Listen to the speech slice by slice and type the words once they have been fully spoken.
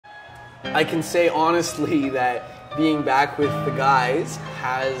I can say honestly that being back with the guys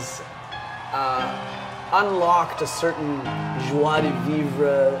has unlocked a certain joie de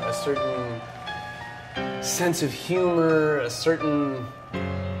vivre, a certain sense of humor, a certain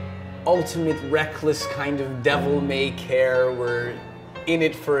ultimate reckless kind of devil-may-care, we're in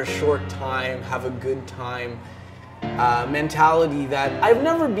it for a short time, have a good time mentality that I've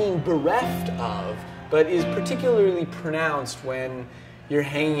never been bereft of, but is particularly pronounced when you're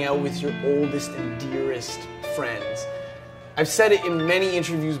hanging out with your oldest and dearest friends. I've said it in many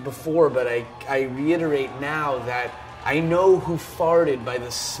interviews before, but I reiterate now that I know who farted by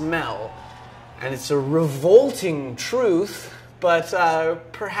the smell, and it's a revolting truth, but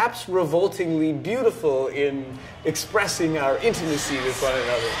perhaps revoltingly beautiful in expressing our intimacy with one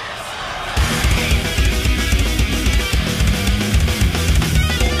another.